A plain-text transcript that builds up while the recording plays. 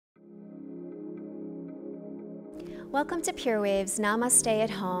Welcome to PUREWAVE's namaStay at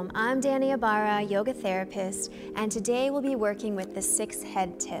Home. I'm Danny Ibarra, yoga therapist, and today we'll be working with the 6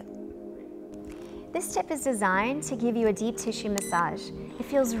 head tip. This tip is designed to give you a deep tissue massage. It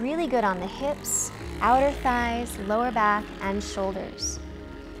feels really good on the hips, outer thighs, lower back, and shoulders.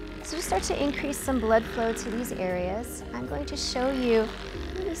 So to start to increase some blood flow to these areas, I'm going to show you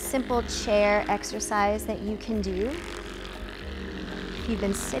a really simple chair exercise that you can do. If you've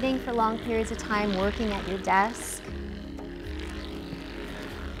been sitting for long periods of time working at your desk,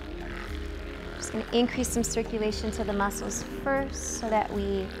 just going to increase some circulation to the muscles first so that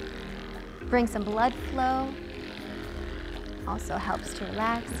we bring some blood flow. Also helps to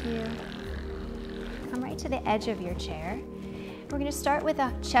relax you. Come right to the edge of your chair. We're going to start with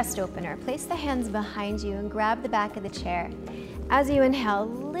a chest opener. Place the hands behind you and grab the back of the chair. As you inhale,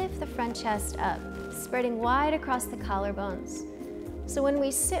 lift the front chest up, spreading wide across the collarbones. So when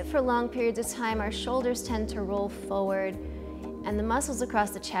we sit for long periods of time, our shoulders tend to roll forward and the muscles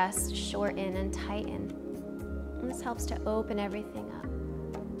across the chest shorten and tighten. And this helps to open everything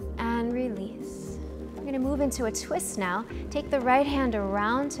up. And release. We're going to move into a twist now. Take the right hand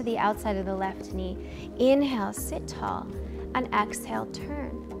around to the outside of the left knee. Inhale, sit tall, and exhale,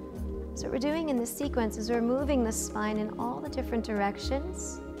 turn. So what we're doing in this sequence is we're moving the spine in all the different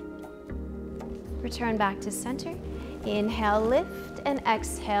directions. Return back to center. Inhale, lift, and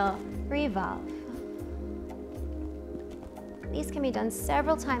exhale, revolve. These can be done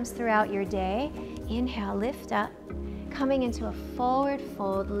several times throughout your day. Inhale, lift up, coming into a forward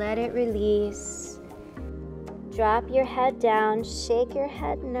fold, let it release. Drop your head down, shake your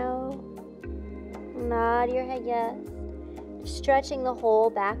head no, nod your head yes. Stretching the whole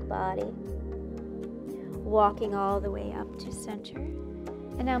back body. Walking all the way up to center.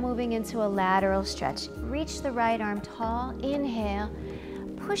 And now moving into a lateral stretch. Reach the right arm tall, inhale,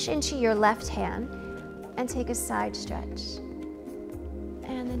 push into your left hand, and take a side stretch.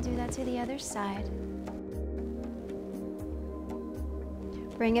 And then do that to the other side.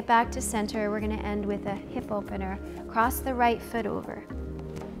 Bring it back to center. We're going to end with a hip opener. Cross the right foot over.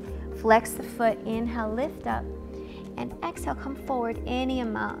 Flex the foot, inhale, lift up, and exhale, come forward any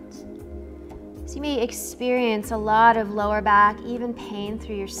amount. So you may experience a lot of lower back, even pain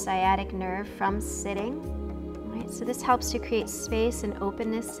through your sciatic nerve from sitting. Right, so this helps to create space and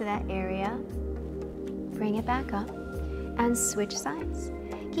openness to that area. Bring it back up and switch sides.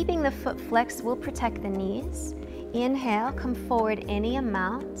 Keeping the foot flexed will protect the knees. Inhale, come forward any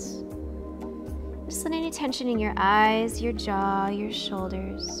amount. Just let any tension in your eyes, your jaw, your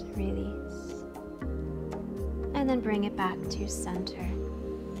shoulders release. And then bring it back to center.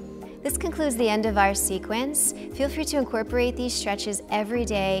 This concludes the end of our sequence. Feel free to incorporate these stretches every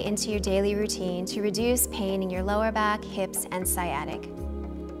day into your daily routine to reduce pain in your lower back, hips, and sciatic.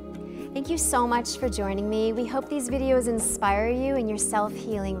 Thank you so much for joining me. We hope these videos inspire you in your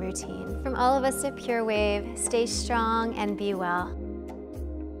self-healing routine. From all of us at PUREWAVE, stay strong and be well.